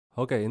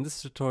Okay, in this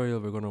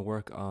tutorial we're going to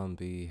work on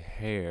the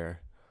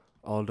hair,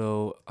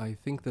 although I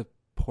think the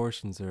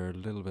portions are a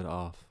little bit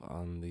off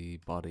on the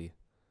body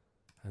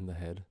and the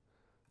head.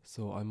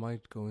 So I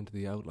might go into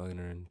the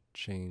outliner and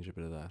change a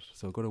bit of that.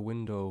 So go to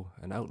Window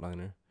and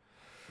Outliner,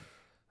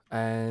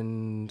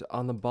 and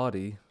on the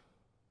body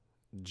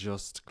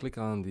just click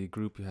on the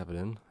group you have it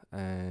in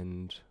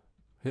and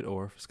hit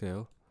OR for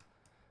scale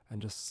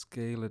and just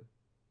scale it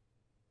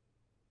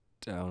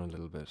down a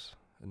little bit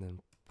and then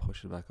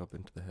push it back up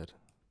into the head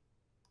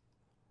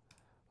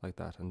like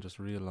that, and just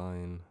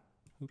realign.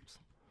 Oops.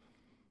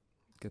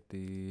 Get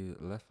the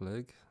left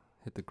leg,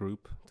 hit the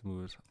group to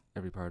move it,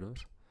 every part of it,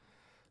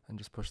 and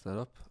just push that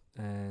up.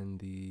 And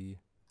the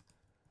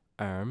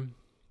arm,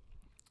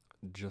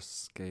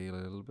 just scale a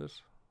little bit.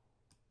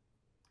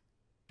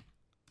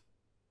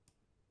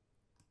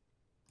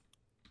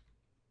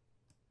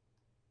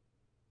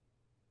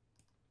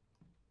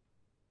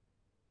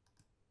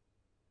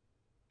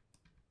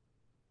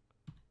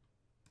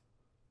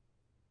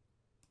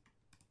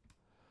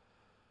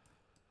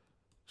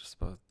 Just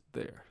about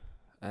there.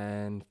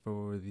 And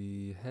for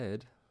the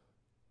head,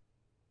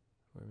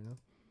 where are we now?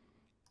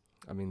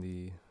 I mean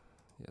the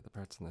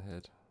parts in the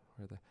head.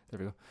 Where are they? There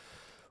we go.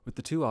 With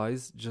the two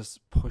eyes, just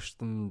push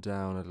them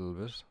down a little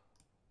bit.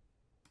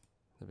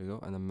 There we go.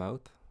 And the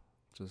mouth,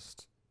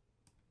 just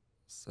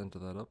center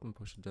that up and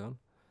push it down.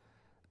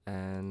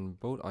 And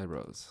both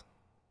eyebrows.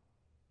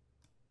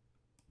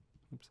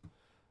 Oops. If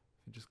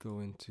you just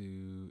go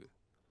into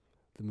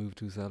the move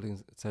to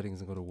settings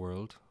and go to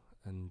world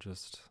and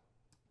just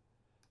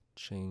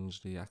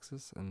change the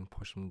axis and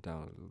push them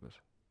down a little bit.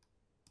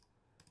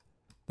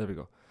 There we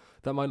go.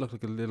 That might look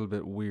like a little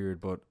bit weird,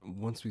 but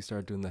once we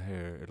start doing the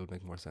hair, it'll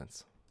make more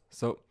sense.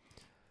 So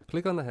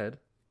click on the head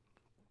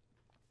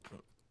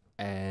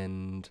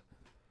and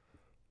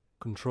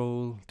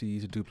Control D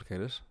to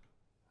duplicate it,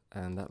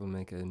 and that will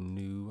make a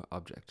new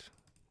object.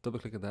 Double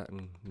click on that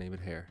and name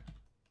it hair.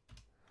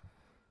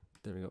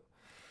 There we go.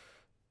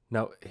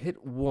 Now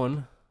hit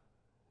 1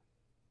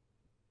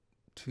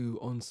 to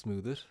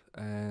unsmooth it,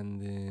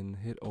 and then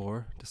hit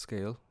OR to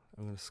scale.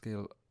 I'm going to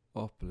scale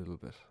up a little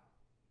bit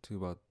to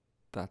about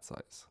that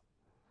size.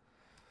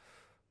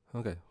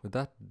 Okay, with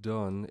that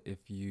done,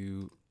 if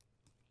you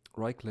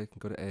right click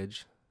and go to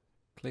edge,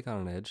 click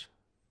on an edge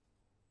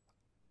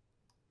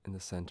in the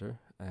center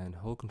and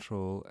hold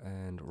control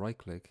and right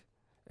click,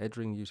 edge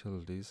ring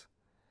utilities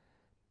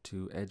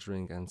to edge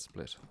ring and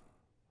split.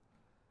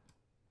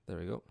 There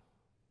we go.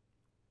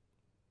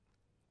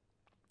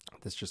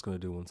 That's just going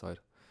to do one side.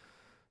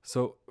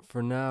 So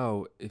for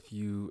now, if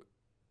you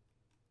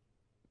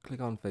click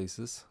on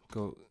faces,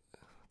 go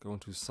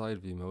into side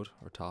view mode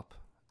or top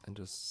and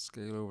just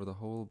scale over the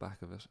whole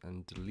back of it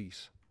and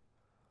delete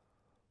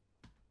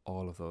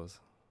all of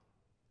those.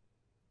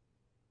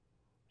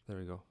 There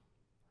we go.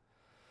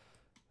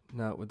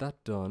 Now with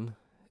that done,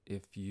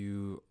 if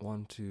you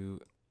want to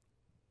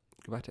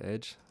go back to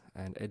edge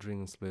and edge ring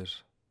and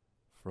split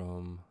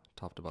from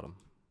top to bottom.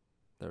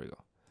 There we go.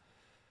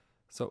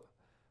 So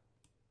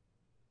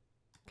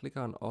click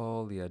on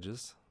all the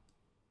edges,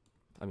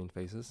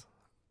 faces,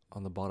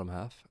 on the bottom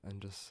half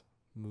and just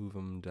move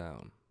them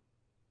down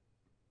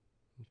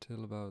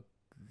until about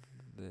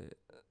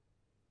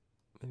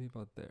maybe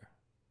about there.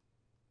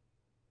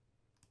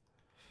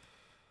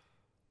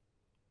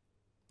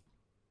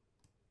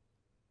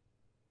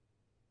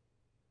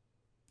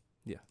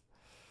 Yeah.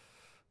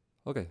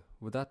 Okay,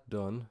 with that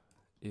done,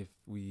 if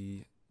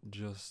we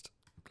just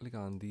click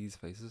on these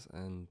faces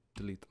and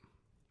delete them.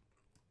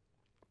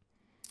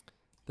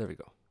 There we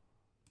go.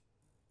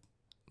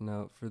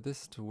 Now for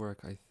this to work,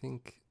 I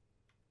think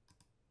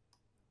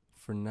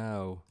for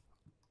now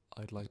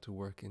I'd like to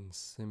work in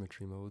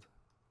symmetry mode.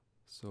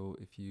 So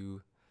if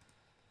you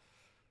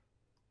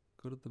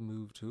go to the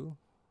move tool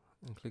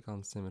and click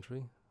on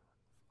symmetry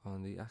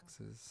on the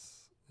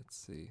axis, let's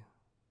see.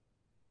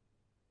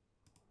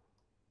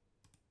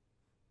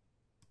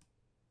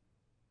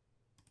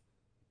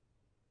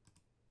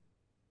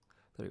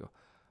 There you go.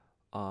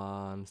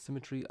 On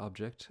symmetry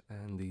object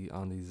and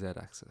on the Z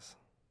axis.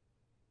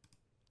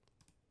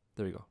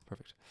 There we go,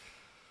 perfect.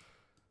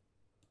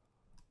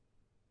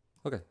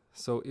 Okay,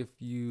 so if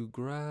you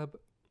grab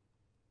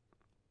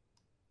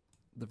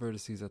the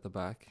vertices at the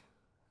back,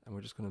 and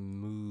we're just going to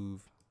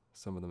move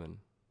some of them in.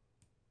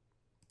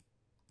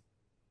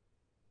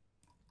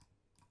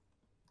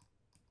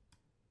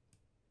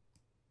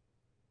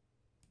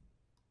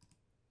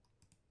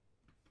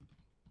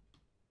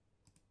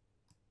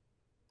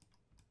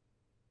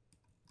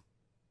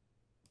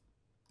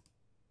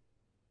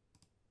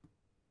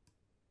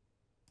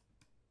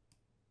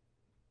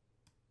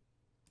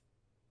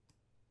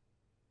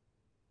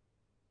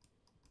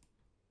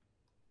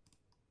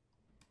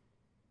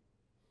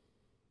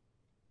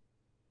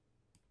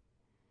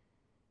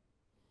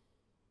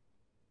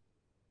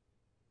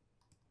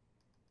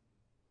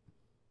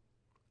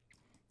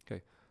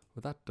 Okay,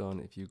 with that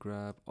done, if you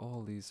grab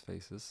all these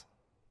faces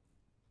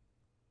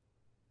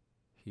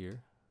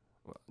here,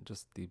 well,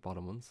 just the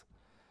bottom ones,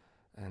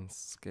 and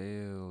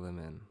scale them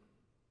in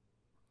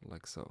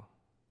like so.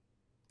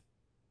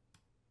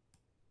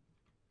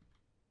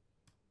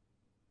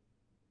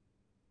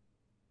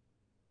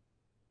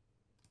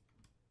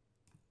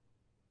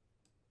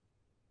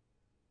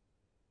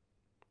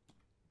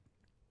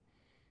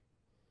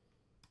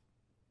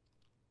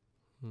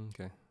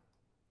 Okay.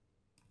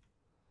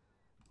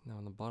 Now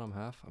on the bottom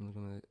half, I'm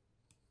going to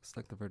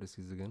select the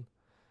vertices again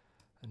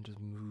and just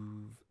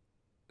move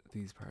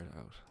these parts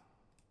out.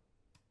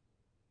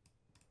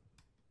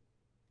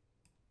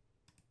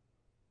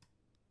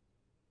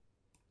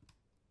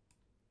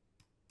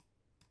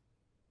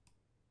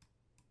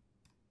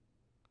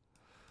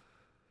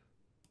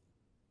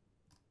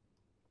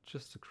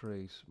 Just to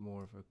create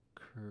more of a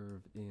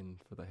curve in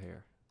for the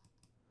hair.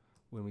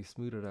 When we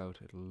smooth it out,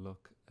 it'll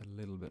look a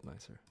little bit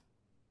nicer.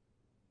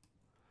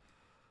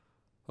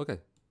 Okay,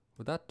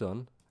 with that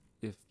done,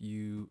 if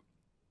you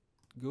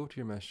go to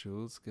your mesh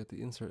tools, get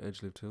the insert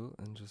edge loop tool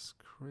and just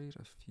create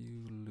a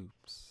few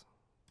loops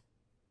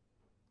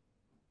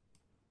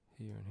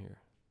here and here.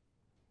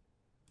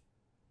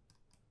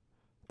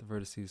 The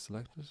vertices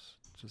selected,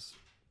 just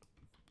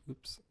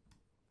oops.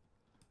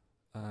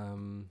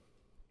 We'll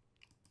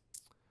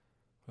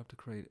have to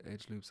create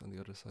edge loops on the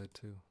other side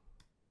too.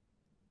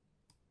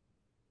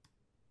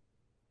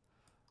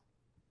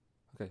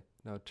 Okay,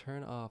 now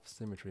turn off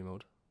symmetry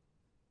mode.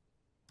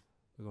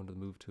 We're going to the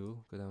move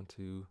tool, go down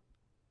to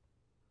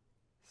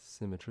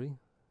symmetry,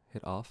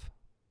 hit off.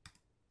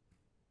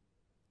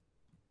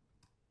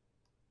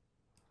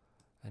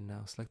 And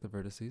now select the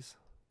vertices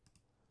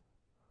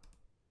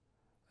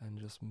and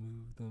just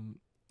move them .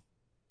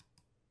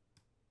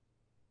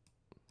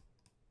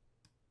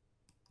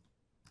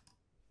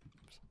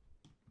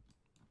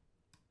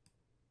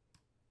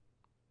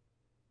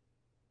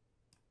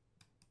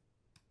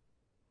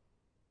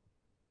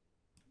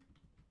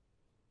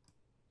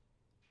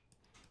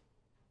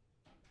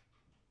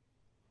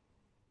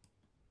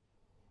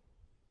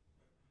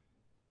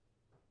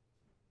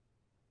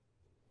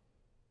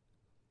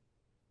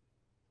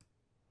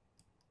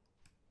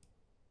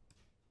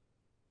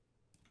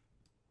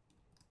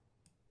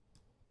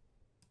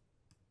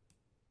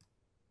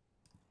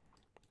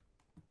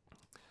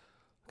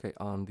 Okay,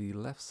 on the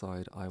left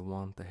side, I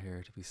want the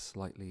hair to be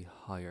slightly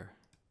higher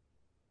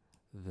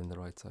than the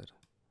right side.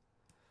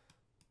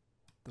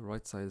 The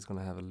right side is going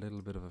to have a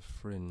little bit of a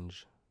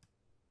fringe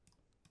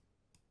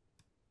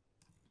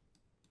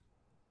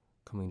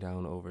coming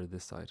down over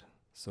this side.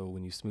 So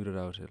when you smooth it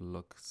out, it'll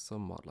look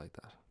somewhat like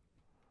that.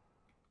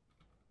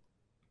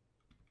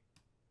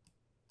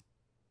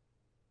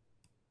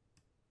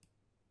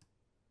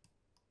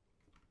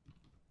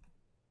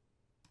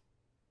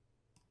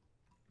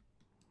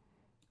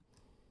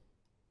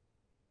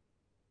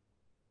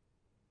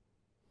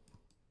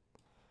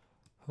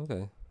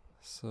 Okay,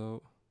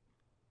 so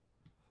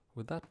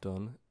with that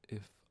done,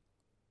 if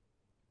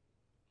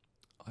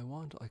I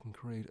want, I can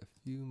create a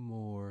few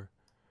more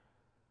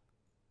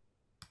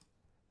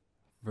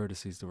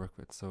vertices to work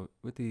with. So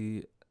with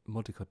the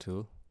multi-cut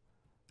tool,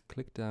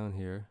 click down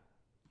here,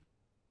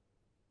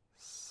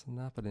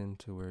 snap it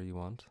into where you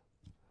want,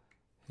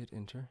 hit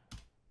enter,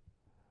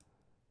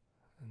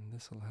 and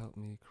this will help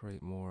me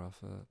create more of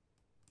a,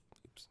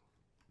 oops,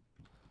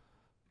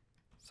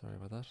 sorry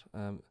about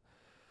that.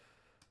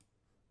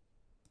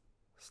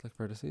 Select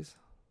vertices,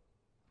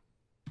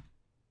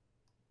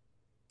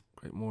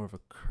 create more of a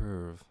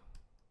curve.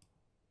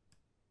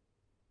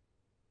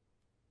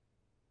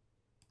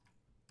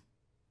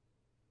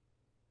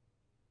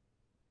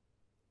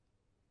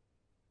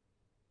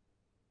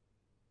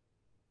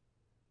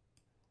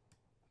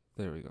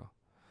 There we go.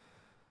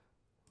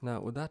 Now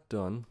with that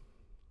done,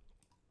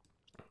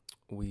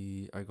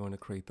 we are going to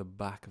create the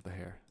back of the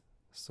hair.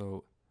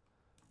 So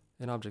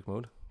in object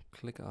mode,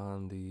 click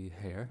on the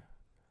hair.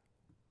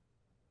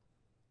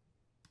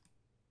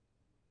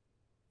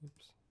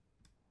 Oops.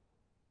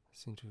 I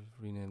seem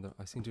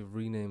to have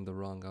renamed the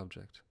wrong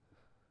object.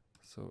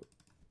 So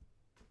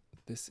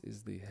this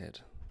is the head.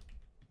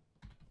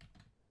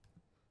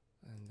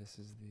 And this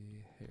is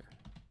the hair.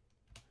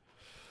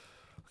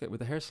 Okay, with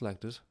the hair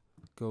selected,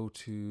 go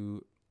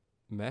to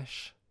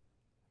Mesh,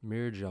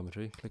 Mirror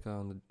Geometry, click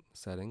on the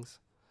settings,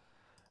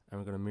 and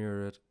we're going to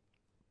mirror it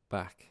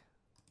back.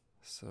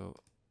 So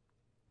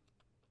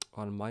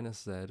on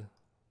 -Z,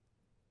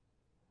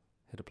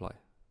 hit apply.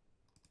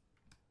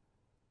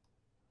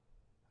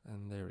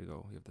 And there we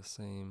go, we have the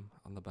same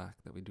on the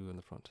back that we do in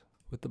the front.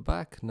 With the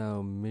back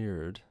now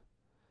mirrored,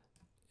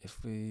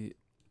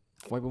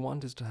 what we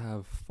want is to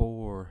have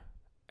 4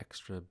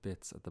 extra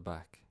bits at the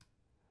back,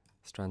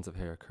 strands of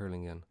hair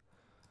curling in.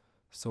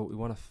 So we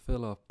want to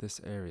fill up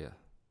this area.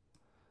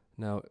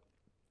 Now,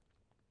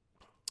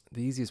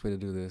 the easiest way to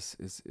do this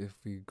is if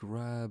we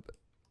go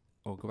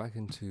back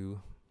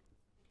into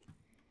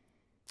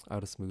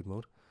out of smooth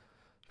mode,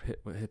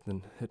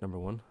 hit number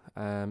 1,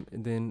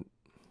 and then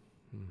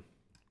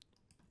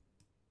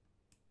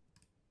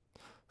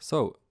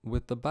so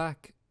with the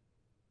back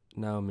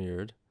now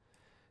mirrored,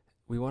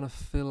 we want to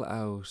fill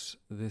out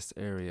this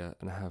area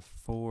and have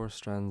 4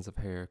 strands of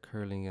hair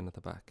curling in at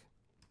the back.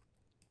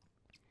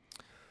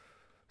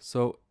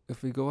 So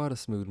if we go out of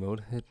smooth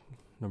mode, hit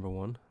number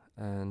 1,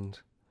 and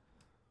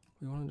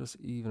we want to just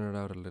even it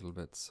out a little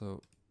bit.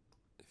 So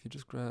if you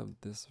just grab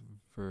this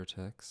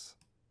vertex,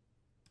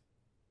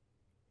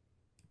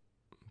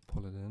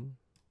 pull it in,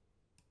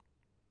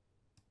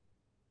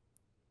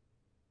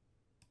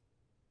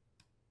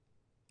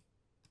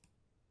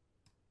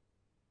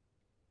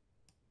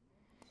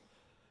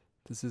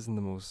 this isn't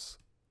the most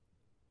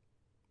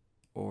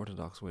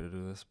orthodox way to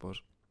do this, but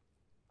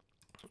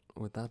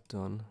with that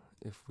done,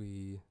 if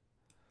we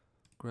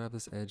grab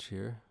this edge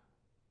here,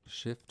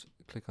 shift,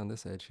 click on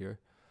this edge here,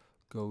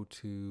 go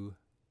to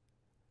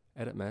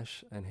edit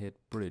mesh and hit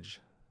bridge,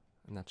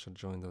 and that should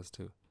join those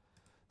two.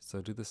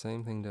 So do the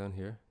same thing down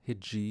here, hit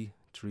G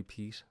to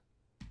repeat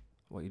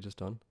what you just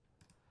done,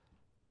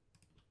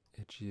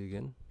 hit G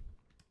again.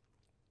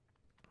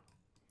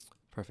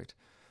 Perfect.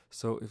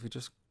 So if you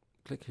just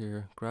click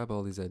here, grab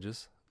all these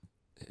edges,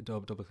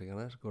 double click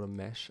on it, go to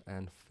mesh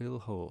and fill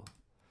hole.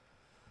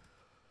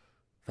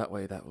 That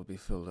way that will be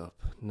filled up.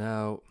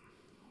 Now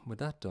with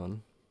that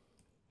done,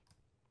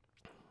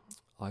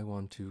 I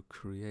want to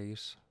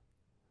create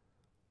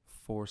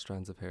 4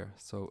 strands of hair.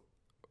 So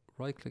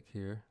right click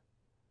here,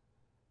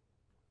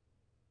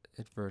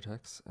 hit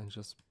vertex, and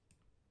just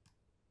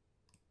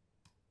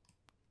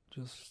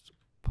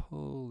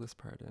pull this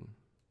part in.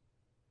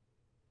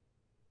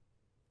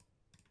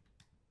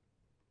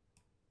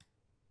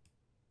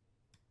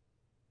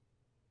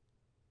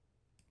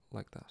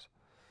 Like that.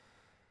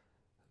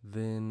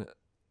 Then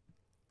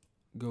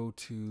go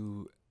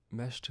to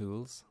mesh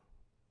tools,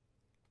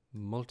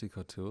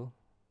 multi-cut tool.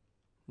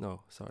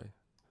 No, sorry.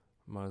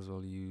 Might as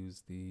well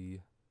use the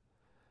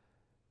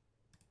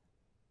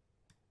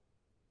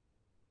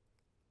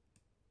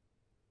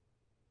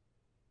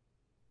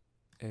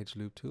edge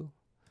loop tool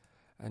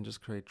and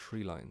just create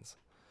 3 lines.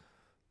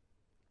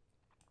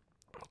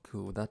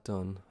 Cool, with that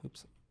done,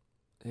 oops,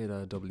 hit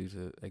W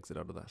to exit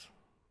out of that.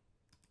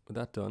 With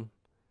that done,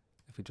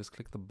 if we just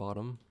click the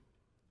bottom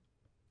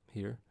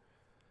here,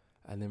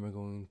 and then we're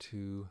going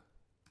to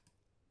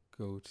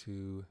go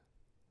to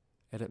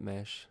edit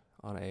mesh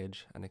on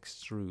edge and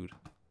extrude,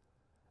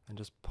 and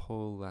just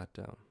pull that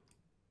down,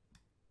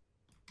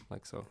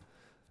 like so.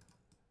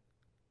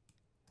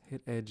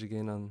 Hit edge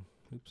again on,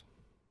 oops,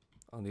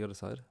 on the other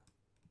side.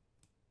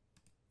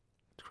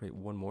 To create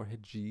 1 more,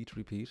 hit G to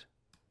repeat,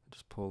 and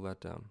just pull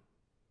that down.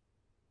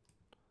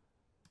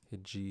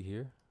 Hit G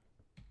here,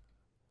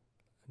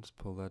 and just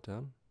pull that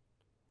down,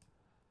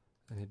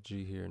 and hit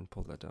G here and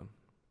pull that down.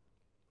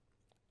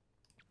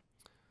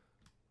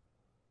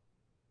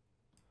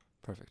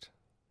 Perfect.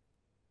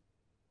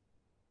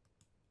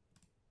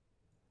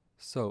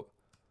 So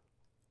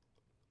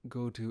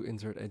go to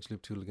insert edge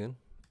loop tool again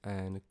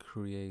and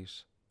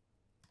create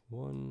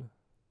 1,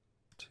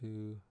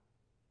 2,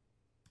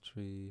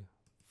 3,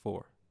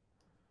 4.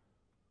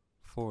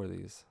 4 of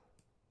these.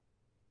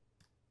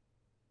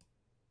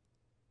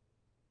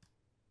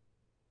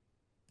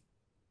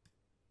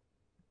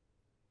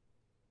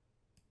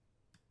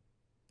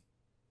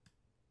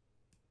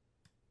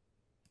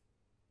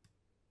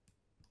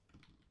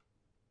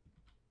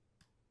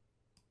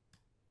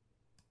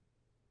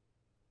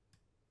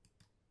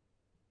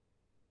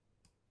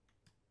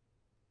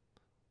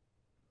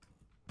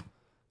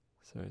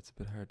 Sorry, it's a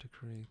bit hard to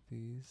create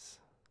these.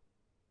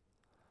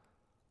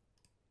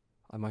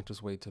 I might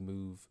just wait to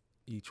move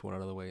each one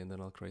out of the way and then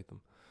I'll create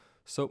them.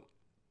 So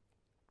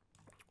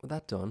with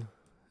that done,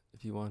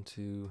 if you want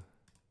to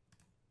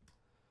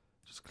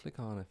just click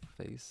on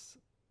a face,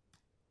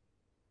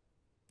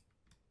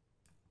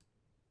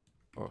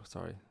 or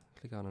sorry,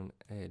 click on an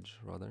edge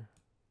rather,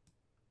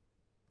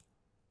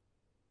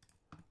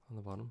 on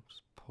the bottom,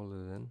 just pull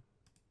it in,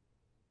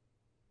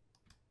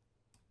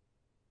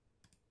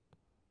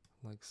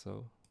 like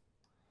so.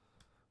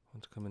 I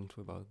want to come into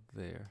about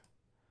there,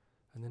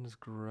 and then just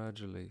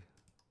gradually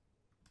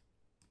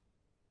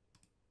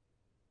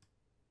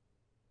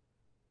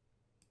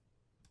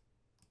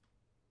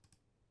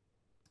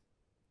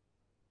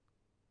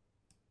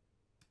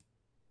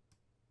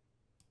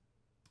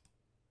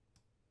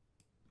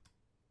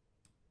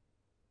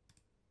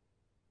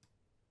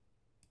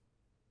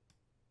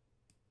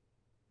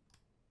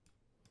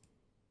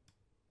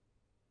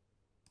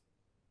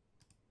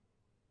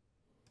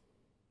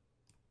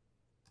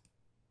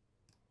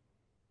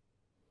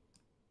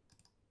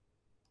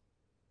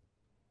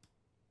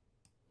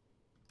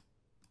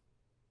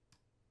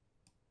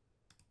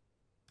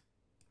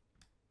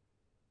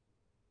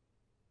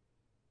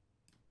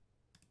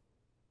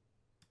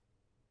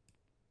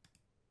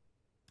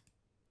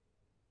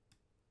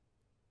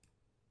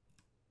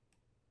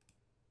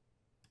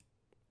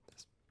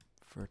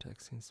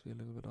vertex seems to be a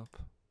little bit up.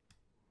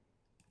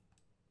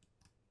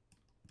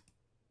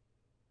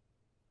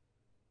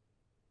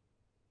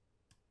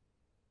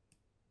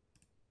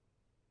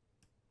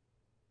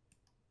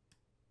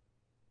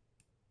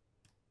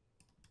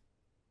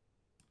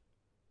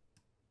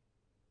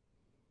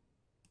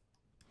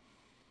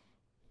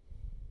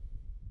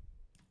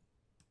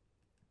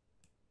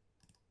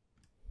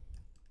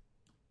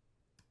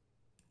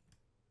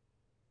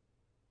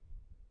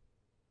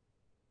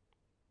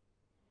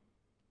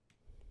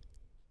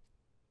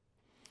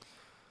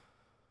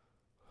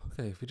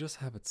 Okay, if we just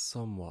have it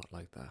somewhat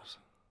like that.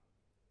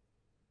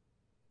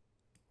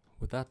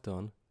 With that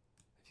done,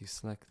 if you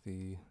select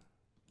the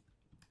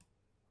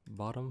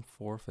bottom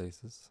 4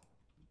 faces,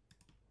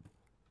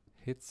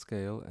 hit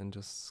scale and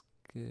just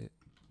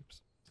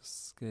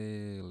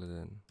scale it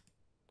in.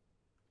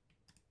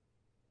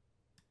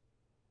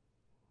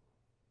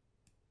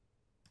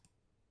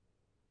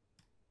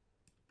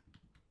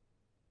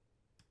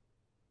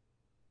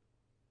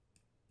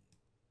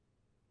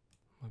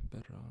 Am I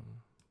better on?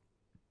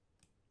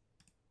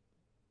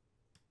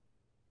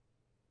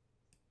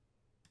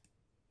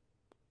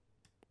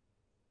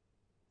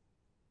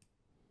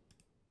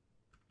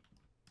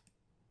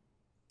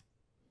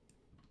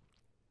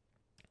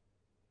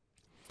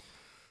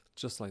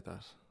 Just like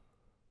that.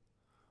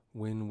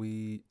 When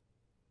we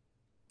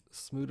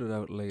smooth it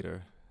out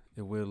later,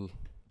 it will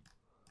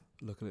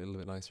look a little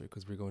bit nicer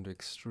because we're going to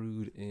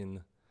extrude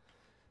in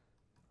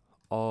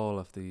all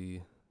of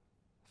the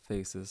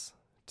faces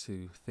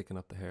to thicken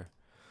up the hair.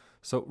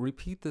 So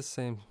repeat the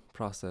same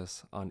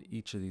process on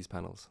each of these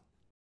panels.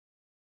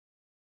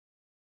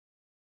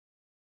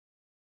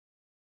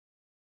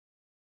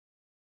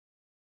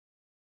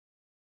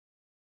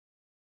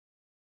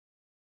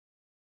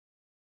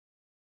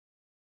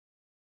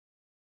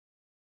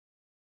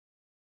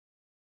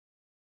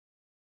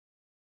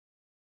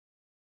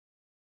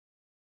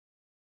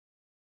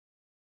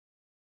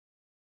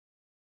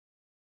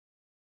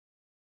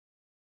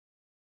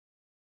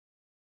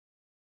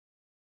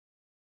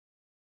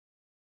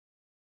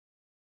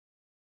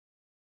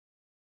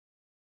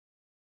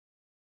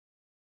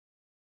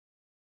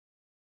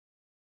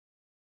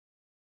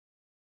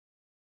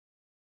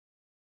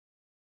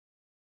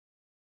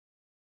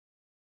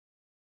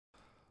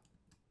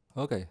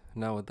 Okay,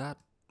 now with that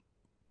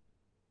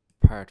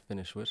part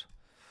finished with,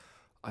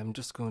 I'm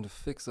just going to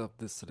fix up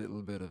this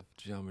little bit of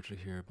geometry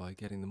here by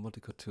getting the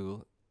multi-cut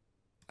tool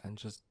and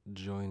just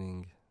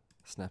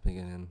snapping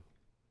it in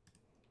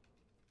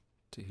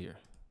to here.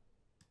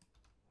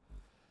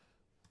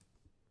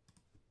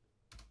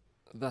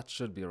 That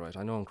should be alright.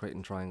 I know I'm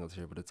creating triangles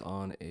here, but it's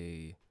on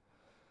a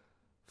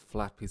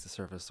flat piece of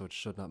surface, so it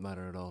should not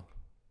matter at all.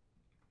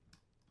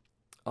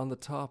 On the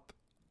top,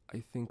 I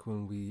think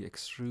when we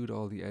extrude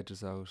all the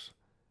edges out,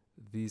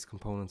 these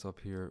components up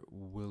here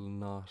will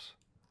not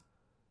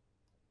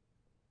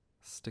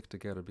stick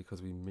together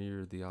because we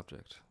mirrored the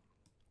object.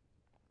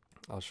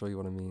 I'll show you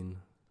what I mean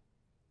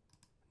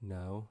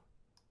now.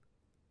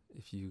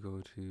 If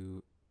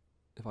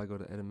I go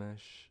to edit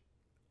mesh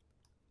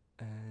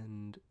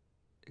and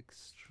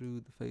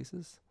extrude the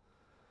faces,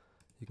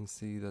 you can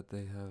see that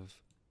they have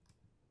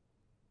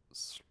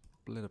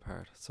split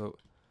apart. So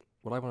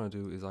what I want to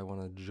do is I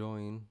want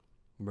to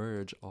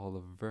merge all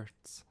the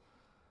verts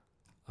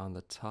on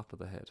the top of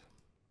the head.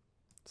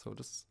 So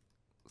just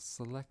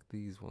select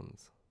these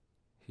ones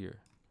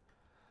here.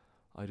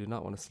 I do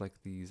not want to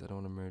select these. I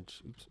don't want to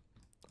merge,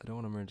 I don't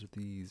want to merge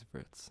these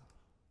verts.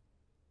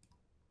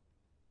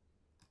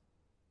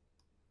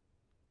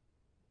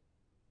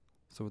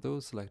 So with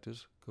those selected,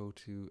 go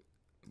to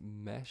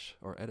mesh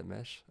or edit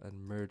mesh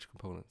and merge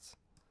components.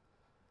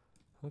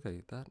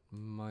 Okay, that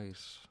might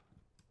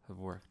have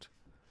worked.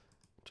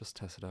 Just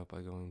test it out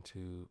by going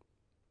to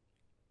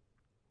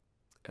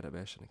edit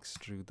mesh and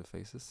extrude the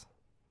faces.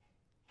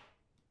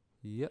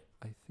 Yep,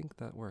 I think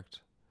that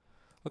worked.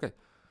 Okay,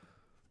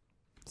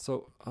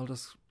 so I'll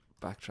just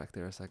backtrack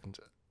there a second.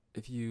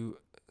 If you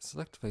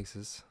select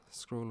faces,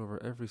 scroll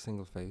over every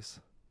single face,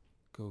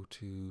 go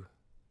to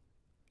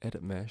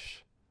edit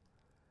mesh,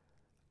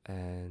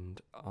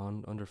 and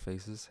under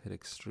faces, hit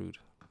extrude.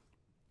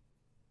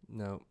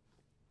 Now,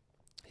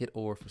 hit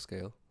OR for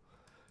scale,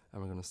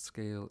 and we're going to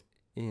scale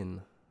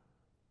in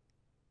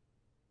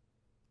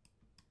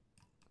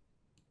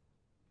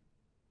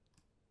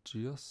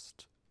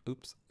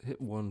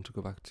hit 1 to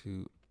go back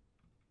to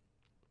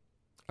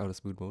out of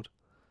smooth mode.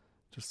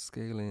 Just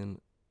scale in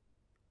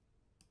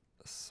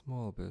a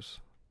small bit.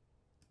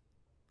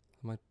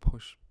 I might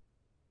push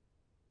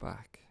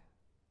back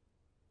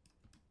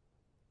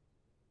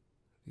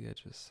the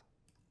edges.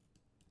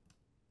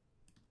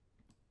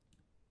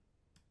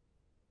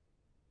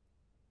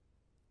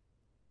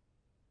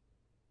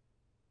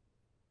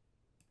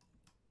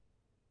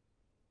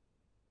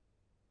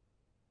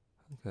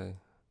 Okay,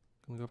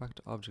 I'm gonna go back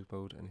to object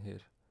mode and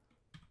hit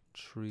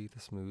 3 to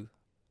smooth.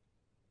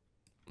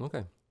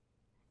 Okay.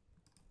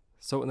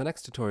 So in the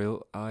next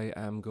tutorial, I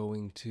am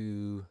going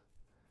to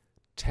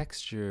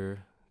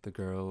texture the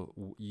girl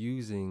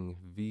using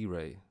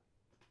V-Ray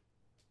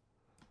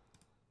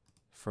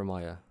for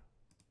Maya.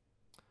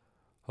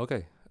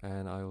 Okay,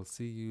 and I will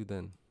see you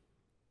then.